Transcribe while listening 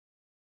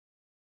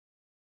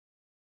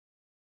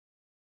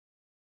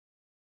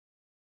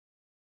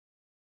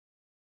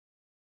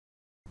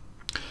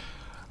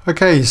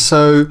Okay,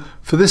 so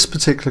for this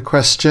particular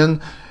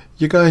question,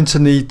 you're going to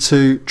need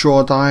to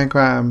draw a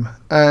diagram,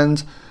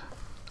 and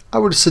I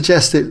would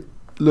suggest it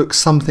looks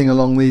something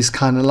along these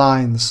kind of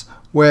lines,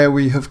 where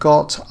we have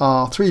got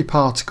our three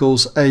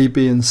particles A,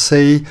 B and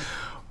C,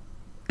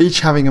 each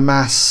having a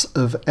mass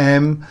of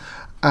m,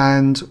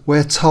 and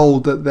we're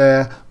told that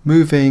they're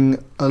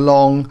moving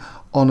along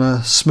on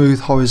a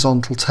smooth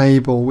horizontal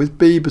table with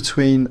B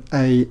between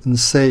A and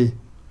C.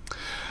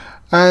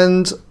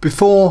 And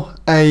before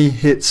A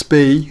hits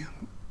B,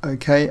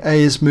 okay, A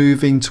is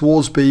moving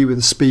towards B with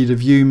a speed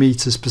of u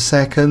meters per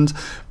second,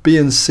 B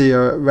and C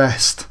are at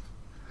rest.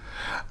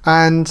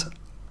 And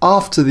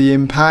after the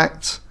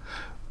impact,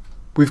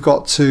 we've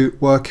got to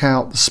work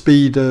out the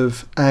speed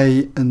of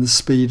A and the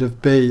speed of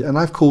B, and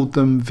I've called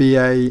them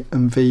VA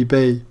and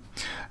VB.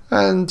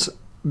 And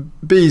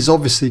B is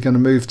obviously going to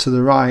move to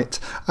the right.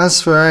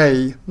 As for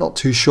A, not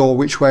too sure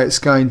which way it's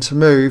going to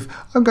move.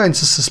 I'm going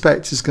to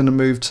suspect it's going to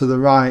move to the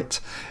right.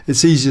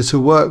 It's easier to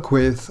work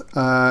with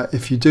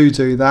if you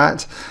do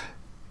that.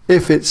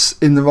 If it's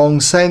in the wrong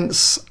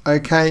sense,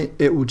 okay,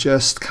 it will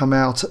just come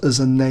out as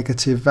a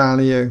negative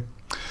value.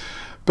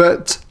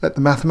 But let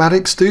the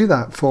mathematics do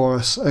that for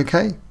us,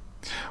 okay?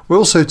 We're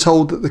also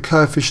told that the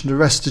coefficient of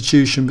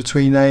restitution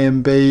between A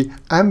and B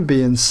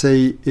and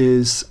C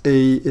is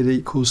E. It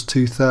equals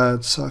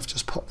 2/3, so I've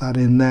just popped that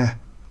in there.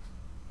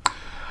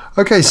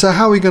 Okay, so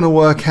how are we going to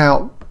work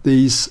out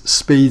these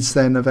speeds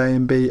then of A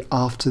and B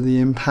after the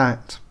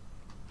impact?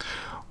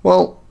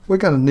 Well, we're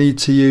going to need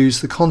to use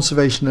the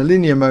conservation of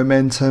linear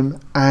momentum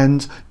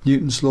and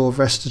Newton's law of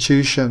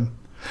restitution.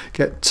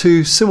 Get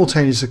two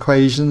simultaneous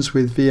equations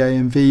with VA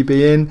and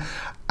VB in,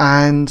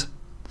 and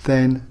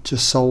then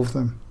just solve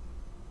them.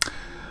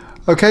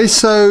 Okay,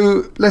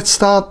 so let's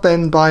start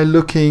then by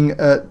looking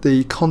at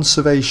the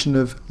conservation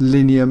of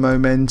linear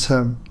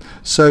momentum.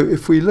 So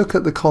if we look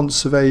at the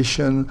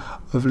conservation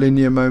of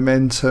linear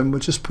momentum, we'll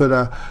just put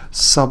a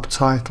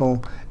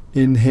subtitle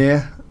in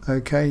here,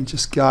 okay,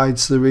 just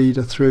guides the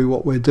reader through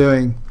what we're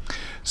doing.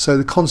 So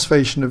the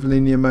conservation of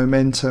linear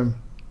momentum.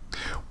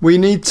 We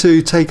need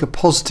to take a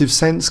positive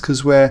sense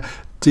because we're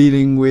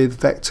dealing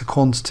with vector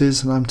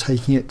quantities, and I'm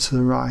taking it to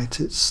the right.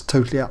 It's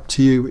totally up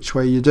to you which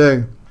way you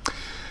do.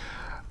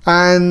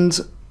 And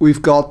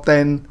we've got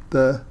then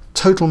the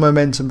total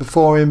momentum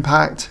before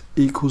impact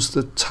equals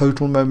the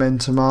total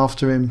momentum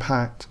after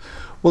impact.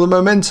 Well, the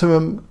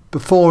momentum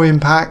before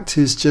impact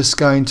is just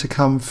going to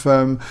come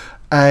from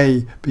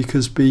A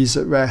because B's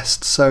at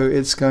rest, so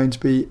it's going to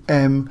be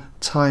m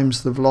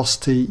times the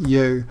velocity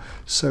u,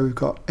 so we've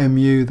got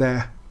mu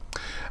there.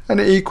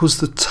 And it equals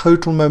the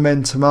total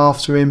momentum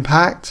after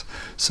impact,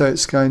 so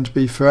it's going to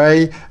be for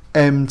A,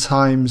 m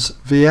times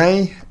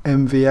VA,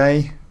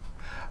 mVA,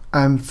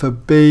 and for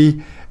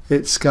B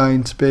it's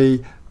going to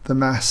be the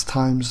mass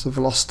times the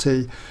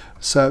velocity,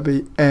 so it'll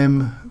be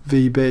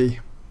mVB.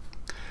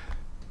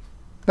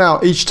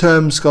 Now each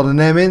term's got an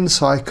m in,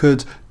 so I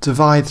could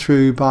divide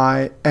through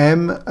by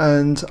m,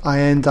 and I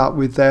end up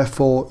with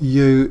therefore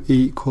u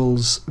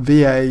equals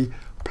VA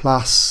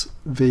plus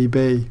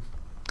VB.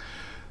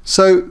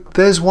 So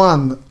there's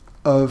one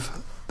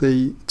of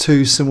the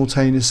two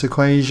simultaneous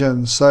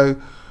equations, so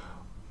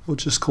we'll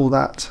just call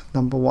that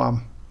number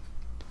one.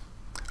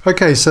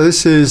 Okay, so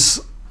this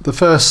is the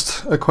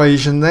first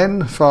equation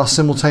then for our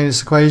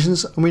simultaneous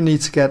equations, and we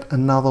need to get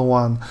another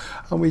one,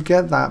 and we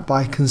get that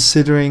by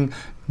considering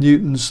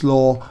Newton's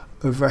law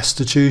of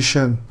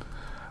restitution.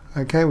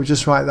 Okay, we'll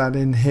just write that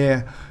in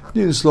here,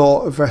 Newton's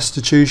law of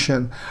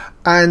restitution,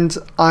 and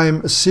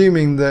I'm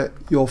assuming that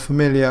you're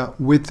familiar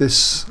with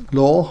this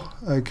law.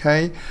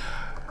 Okay,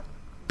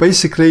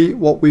 basically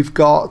what we've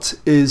got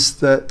is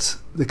that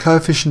the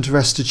coefficient of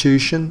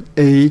restitution,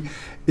 E,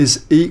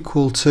 is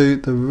equal to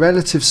the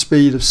relative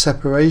speed of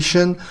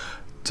separation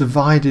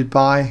divided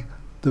by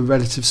the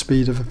relative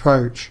speed of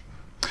approach.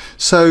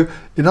 So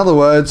in other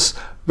words,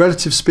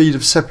 relative speed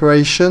of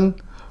separation,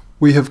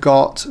 we have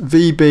got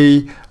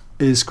VB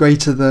is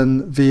greater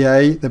than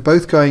VA. They're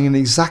both going in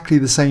exactly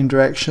the same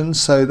direction,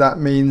 so that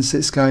means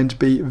it's going to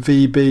be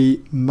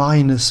VB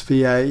minus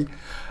VA,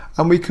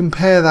 and we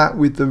compare that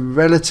with the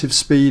relative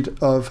speed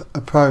of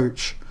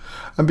approach.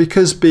 And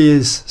because B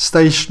is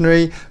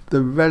stationary,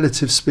 the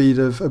relative speed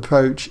of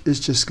approach is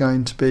just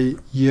going to be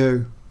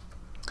u.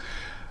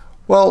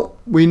 Well,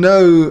 we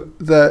know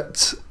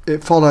that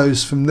it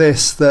follows from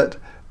this that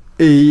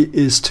E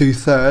is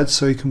 2/3,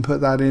 so we can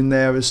put that in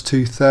there as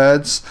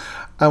 2/3,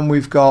 and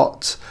we've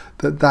got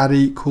that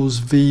equals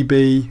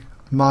VB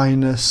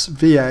minus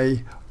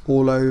VA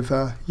all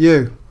over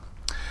u.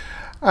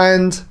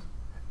 And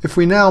if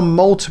we now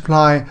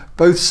multiply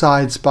both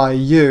sides by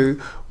u,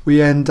 we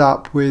end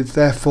up with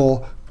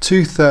therefore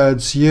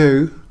 2/3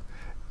 u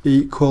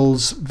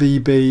equals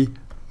VB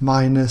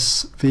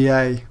minus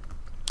VA,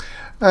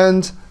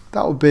 and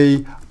that will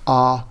be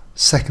our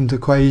second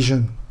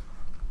equation.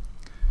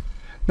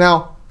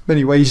 Now,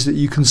 many ways that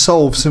you can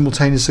solve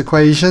simultaneous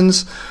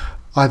equations,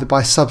 either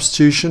by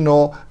substitution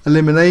or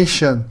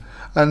elimination,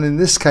 and in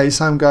this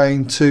case I'm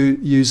going to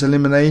use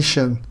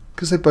elimination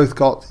because they both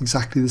got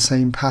exactly the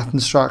same pattern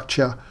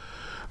structure.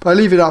 But I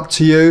leave it up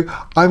to you.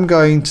 I'm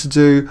going to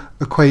do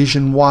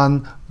equation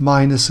 1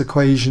 minus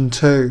equation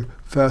 2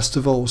 first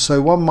of all.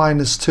 So 1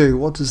 minus 2,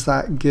 what does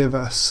that give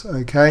us?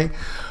 Okay,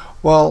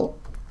 well,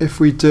 if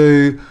we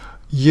do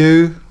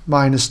u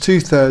minus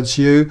 2/3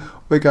 u,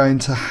 we're going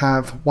to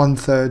have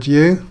 1/3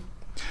 u,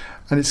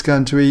 and it's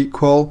going to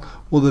equal,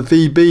 well, the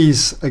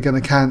VBs are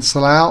going to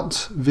cancel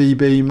out,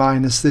 VB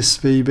minus this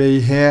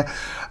VB here,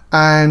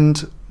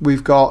 and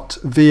we've got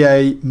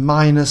VA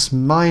minus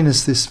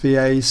this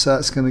VA, so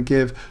that's going to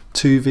give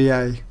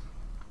 2VA.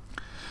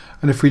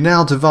 And if we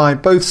now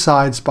divide both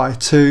sides by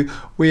 2,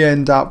 we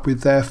end up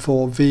with,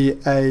 therefore,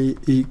 VA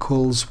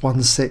equals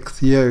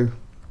 1/6 u.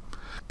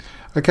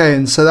 Okay,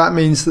 and so that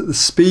means that the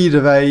speed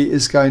of A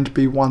is going to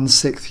be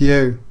 1/6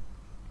 u.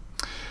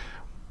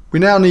 We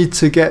now need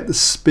to get the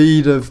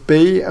speed of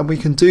B, and we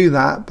can do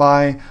that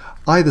by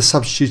either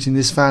substituting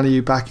this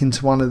value back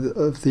into one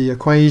of the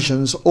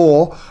equations,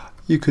 or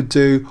you could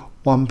do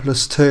 1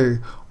 plus 2.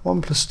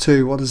 1 plus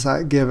 2, what does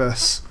that give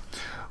us?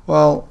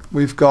 Well,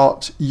 we've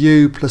got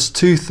u plus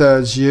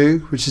 2/3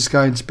 u, which is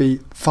going to be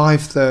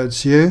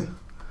 5/3 u.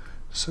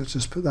 So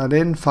just put that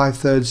in,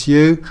 5/3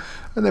 u.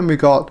 And then we've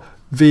got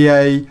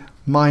VA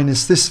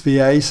minus this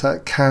VA, so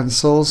that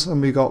cancels.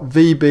 And we've got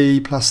VB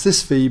plus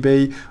this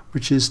VB,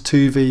 which is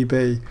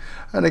 2VB.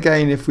 And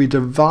again, if we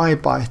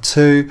divide by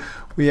 2,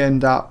 we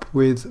end up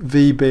with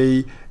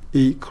VB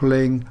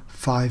equaling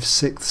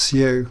 5/6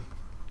 u.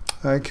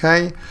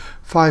 Okay,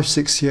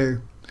 5/6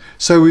 u.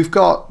 So we've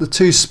got the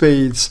two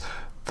speeds.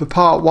 For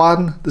part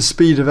 1, the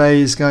speed of A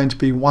is going to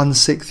be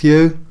 1/6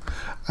 u,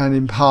 and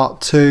in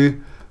part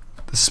 2,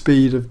 the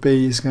speed of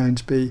B is going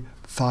to be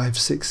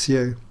 5/6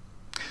 u.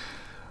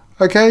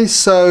 Okay,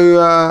 so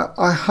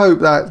I hope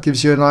that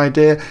gives you an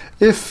idea.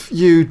 If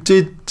you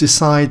did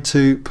decide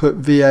to put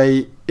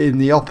VA in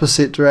the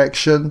opposite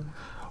direction,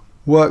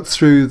 work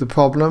through the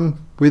problem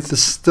with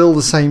still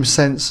the same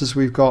sense as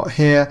we've got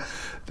here,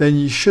 then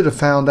you should have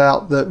found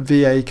out that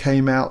VA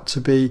came out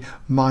to be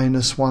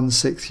minus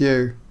 1/6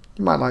 u.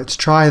 You might like to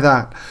try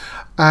that.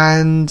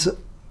 And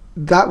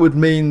that would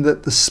mean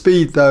that the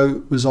speed,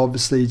 though, was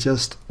obviously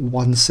just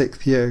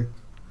 1/6 u.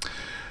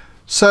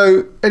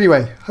 So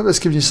anyway, I hope that's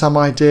given you some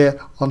idea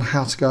on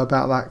how to go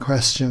about that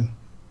question.